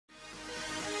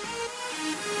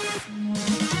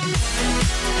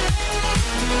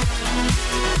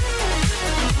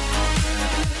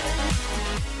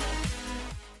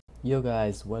Yo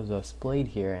guys, what's up, Blade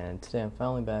here, and today I'm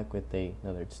finally back with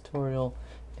another tutorial.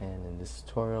 And in this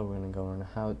tutorial we're going to go on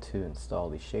how to install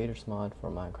the shaders mod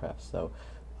for Minecraft. So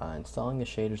installing the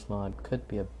shaders mod could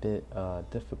be a bit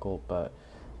difficult, but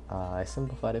I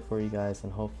simplified it for you guys,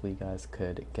 and hopefully you guys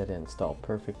could get it installed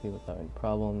perfectly without any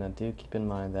problem. Now do keep in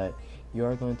mind that you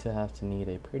are going to have to need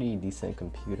a pretty decent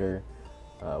computer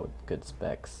with good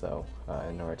specs, so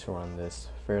in order to run this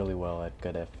fairly well at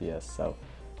good FPS. So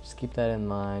just keep that in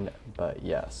mind. But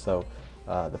yeah, so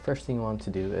the first thing you want to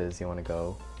do is you want to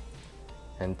go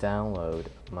and download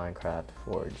Minecraft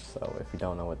Forge. So if you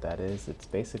don't know what that is, it's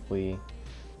basically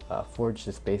Forge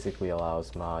just basically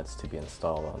allows mods to be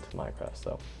installed onto Minecraft.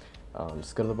 So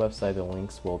just go to the website, the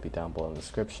links will be down below in the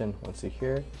description. Once you're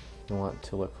here, you want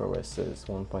to look for where it says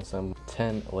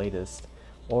 1.710 latest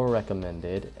or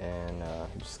recommended, and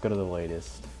just go to the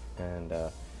latest, and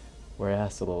where it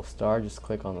has the little star, just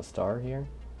click on the star here,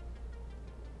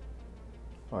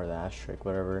 or the asterisk,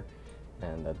 whatever,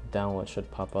 and the download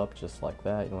should pop up just like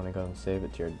that. You want to go and save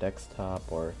it to your desktop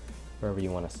or wherever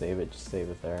you want to save it, just save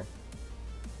it there.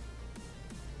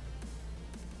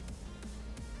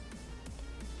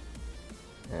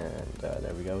 And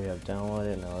there we go, we have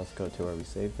downloaded. Now let's go to where we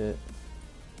saved it.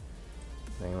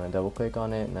 Then you want to double click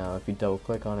on it. Now if you double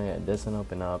click on it, it doesn't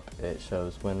open up, it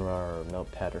shows WinRAR or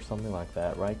Notepad or something like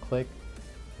that. Right click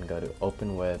and go to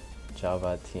open with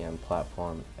Java TM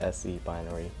platform SE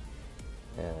binary.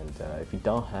 And if you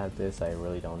don't have this, I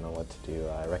really don't know what to do.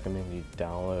 I recommend you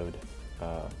download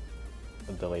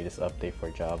the latest update for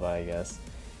Java, I guess,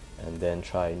 and then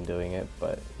try doing it.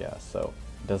 But yeah, so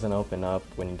it doesn't open up.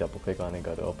 When you double click on it,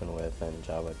 go to open with and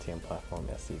Java TM platform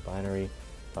SE binary.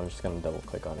 I'm just going to double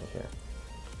click on it here.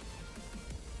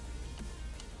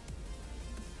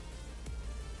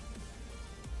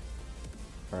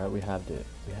 Alright, we have it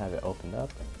opened up.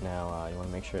 Now you want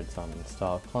to make sure it's on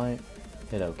install client,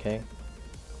 hit OK,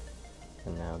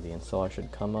 and now the installer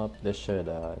should come up. This should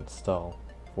install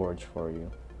Forge for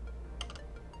you.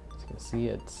 As you can see,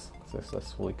 it's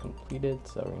successfully completed,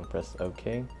 so we're going to press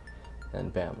OK,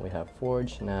 and bam, we have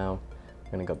Forge. Now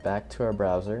we're going to go back to our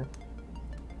browser.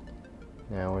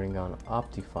 Now we're going to go on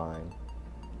Optifine,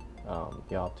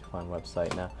 the Optifine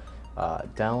website. Now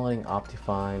downloading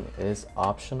Optifine is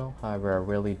optional, however I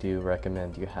really do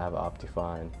recommend you have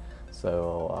Optifine,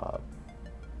 so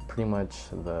pretty much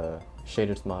the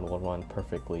shaders mod will run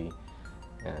perfectly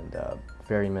and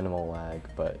very minimal lag.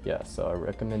 But yeah, so I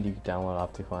recommend you download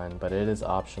Optifine, but it is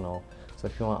optional. So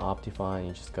if you want Optifine,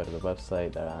 you just go to the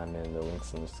website that I'm in, the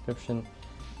links in the description,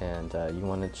 and you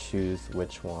want to choose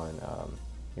which one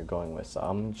you're going with. So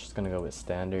I'm just going to go with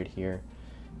standard here,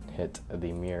 hit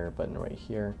the mirror button right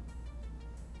here,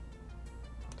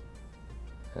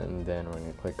 and then we're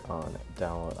going to click on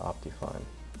download Optifine.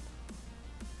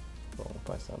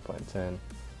 1.7.10,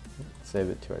 save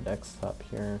it to our desktop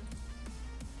here,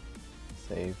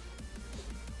 save.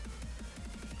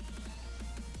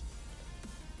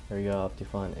 There we go,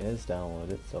 Optifine is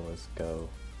downloaded, so let's go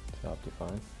to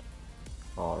Optifine.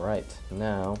 Alright,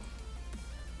 now what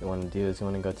you want to do is you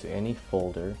want to go to any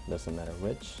folder, doesn't matter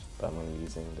which, but I'm going to be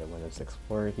using the Windows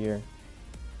Explorer here,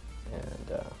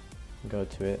 and go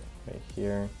to it right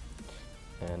here,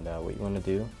 and what you want to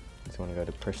do is you want to go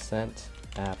to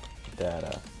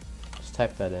 %appdata. Just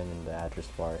type that in the address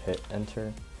bar, hit enter.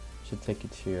 It should take you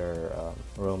to your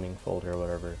roaming folder or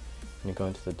whatever, and you go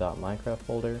into the .minecraft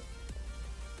folder,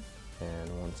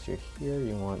 and once you're here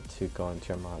you want to go into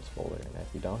your mods folder. And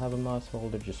if you don't have a mods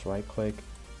folder, just right click,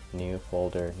 new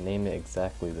folder, name it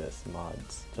exactly this,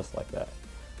 mods, just like that.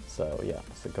 So yeah,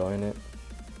 so go in it.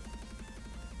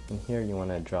 And here you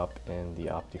want to drop in the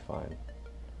Optifine,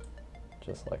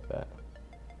 just like that.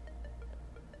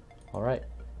 Alright,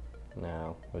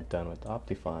 now we're done with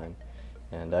Optifine,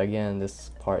 and again,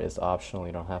 this part is optional,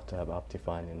 you don't have to have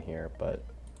Optifine in here, but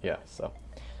yeah, so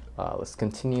let's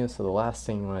continue. So the last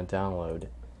thing you want to download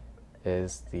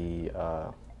is the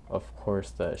of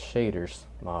course the shaders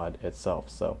mod itself.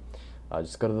 So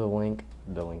just go to the link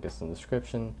is in the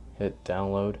description, hit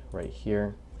download right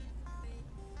here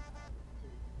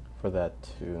for that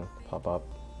to pop up.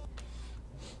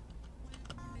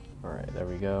 Alright, there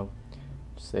we go.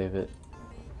 Save it.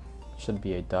 Should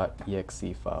be a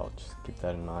 .exe file, just keep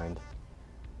that in mind.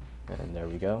 And there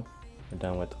we go. We're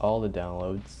done with all the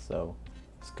downloads, so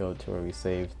let's go to where we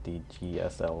saved the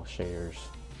GSL shaders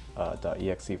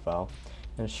 .exe file,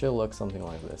 and it should look something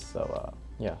like this. So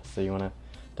yeah, so you want to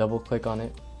double click on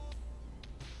it,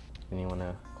 and you want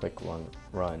to click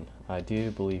run. I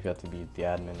do believe you have to be the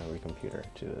admin of your computer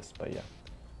to this, but yeah,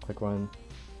 click run.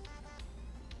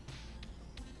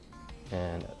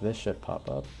 and this should pop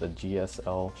up, the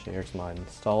GSL Shaders Mod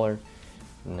Installer.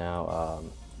 Now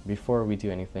before we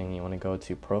do anything, you want to go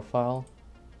to Profile,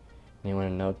 and you want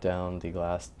to note down the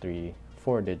last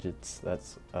 4 digits.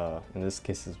 That's in this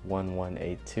case is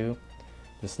 1182.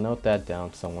 Just note that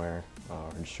down somewhere,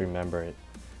 or just remember it,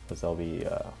 because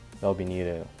they'll be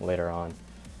needed later on.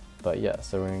 But yeah,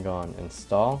 so we're gonna go on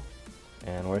Install,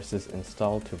 and where it says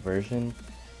Install to Version,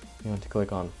 you want to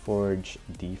click on Forge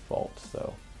Default.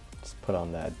 So just put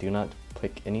on that. Do not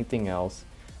pick anything else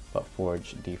but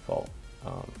Forge Default.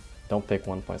 Don't pick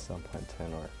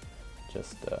 1.7.10 or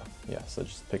just yeah. So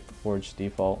just pick Forge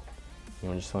Default.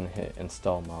 You just want to hit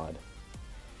Install Mod.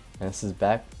 And this is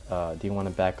back. Do you want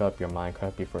to back up your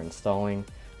Minecraft before installing?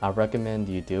 I recommend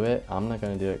you do it. I'm not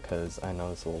going to do it because I know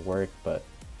this will work, but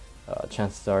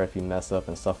chances are if you mess up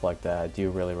and stuff like that, I do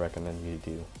really recommend you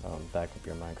do back up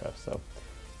your Minecraft. So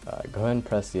go ahead and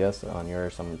press yes on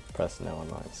yours. I'm going to press no on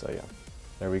mine. So yeah,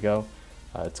 there we go.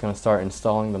 It's going to start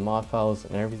installing the mod files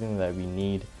and everything that we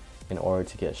need in order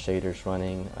to get shaders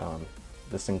running.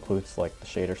 This includes like the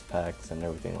shaders packs and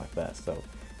everything like that. So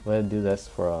let it do this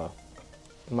for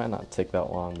it might not take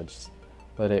that long, but just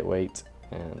let it wait.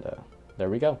 And there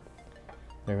we go.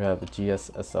 There we have the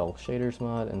GSL shaders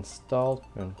mod installed.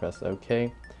 We're gonna press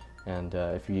OK. And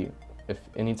if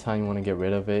anytime you want to get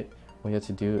rid of it, what you have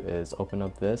to do is open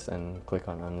up this and click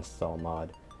on uninstall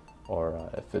mod.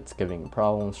 Or if it's giving you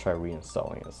problems, try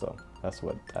reinstalling it. So that's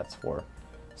what that's for.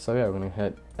 So yeah, we're gonna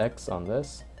hit X on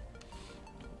this.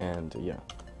 And yeah,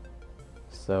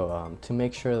 so to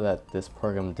make sure that this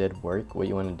program did work, what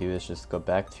you want to do is just go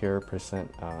back to your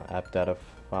 %app data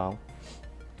file.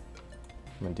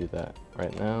 I'm gonna do that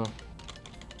right now.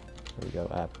 There we go,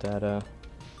 app data,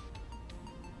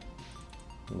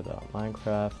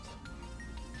 .minecraft,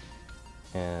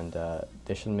 and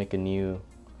they should make a new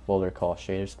folder called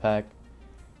shaders pack.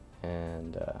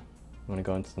 And I'm gonna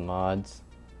go into the mods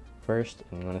first,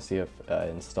 and you want to see if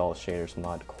install shaders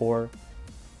mod core.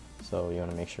 So you want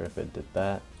to make sure if it did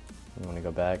that. You want to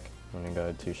go back, you want to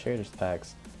go to shaders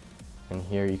packs, and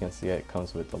here you can see it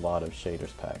comes with a lot of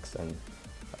shaders packs. And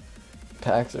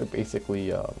packs are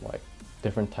basically like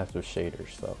different types of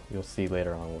shaders, so you'll see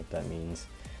later on what that means.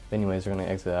 But anyways, we're going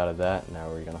to exit out of that. Now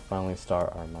we're going to finally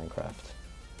start our Minecraft.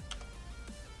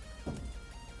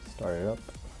 Start it up.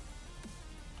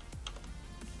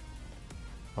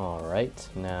 Alright,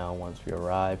 now once we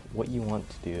arrive, what you want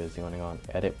to do is you want to go on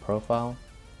Edit Profile,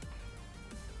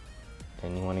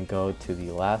 and you want to go to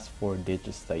the last 4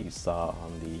 digits that you saw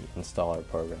on the installer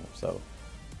program. So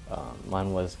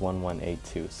mine was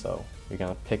 1182, so you're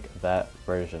going to pick that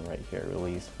version right here,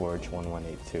 Release Forge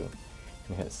 1182.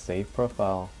 You hit Save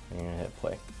Profile, and you're going to hit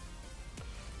Play.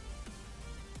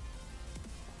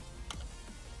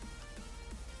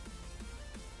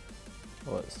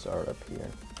 Let's start up here.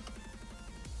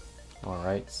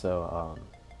 Alright, so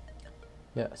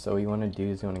yeah, so what you want to do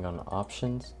is you want to go on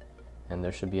Options, and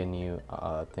there should be a new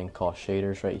thing called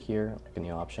shaders right here, like a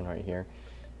new option right here.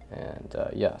 And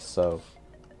yeah, so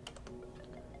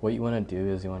what you want to do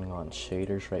is you want to go on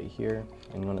shaders right here,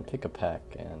 and you want to pick a pack,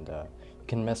 and you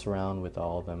can mess around with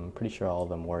all of them. I'm pretty sure all of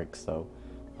them work, so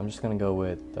I'm just going to go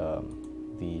with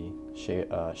the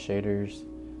shaders,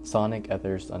 Sonic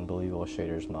Ethers Unbelievable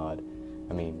Shaders mod,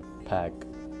 pack,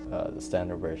 the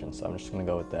standard version. So I'm just going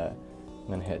to go with that. I'm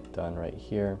going to hit done right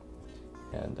here.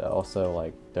 And also,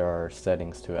 like, there are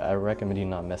settings to it. I recommend you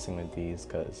not messing with these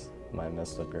because it might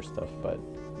mess up your stuff, but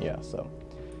yeah, so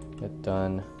hit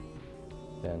done.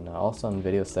 Then also on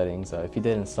video settings, if you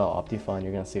did install Optifine,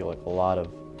 you're going to see like a lot of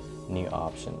new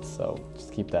options, so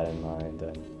just keep that in mind.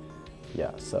 And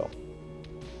yeah, so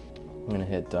I'm going to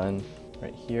hit done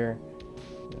right here,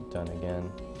 hit done again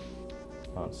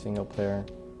on single player.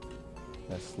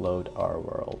 Let's load our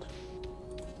world.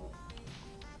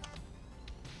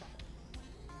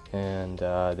 And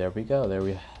there we go. There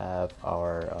we have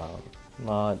our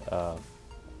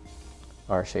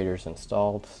our shaders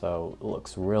installed. So it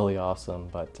looks really awesome.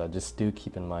 But just do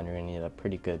keep in mind you're gonna need a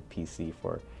pretty good PC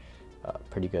for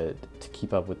pretty good to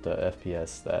keep up with the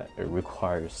FPS that it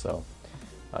requires. So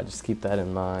just keep that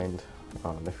in mind.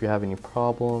 If you have any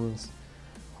problems,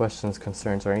 questions,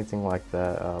 concerns, or anything like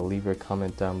that, leave your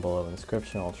comment down below in the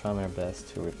description. I'll try my best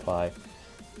to reply.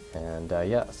 And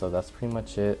yeah, so that's pretty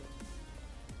much it.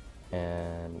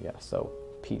 And yeah, so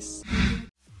peace.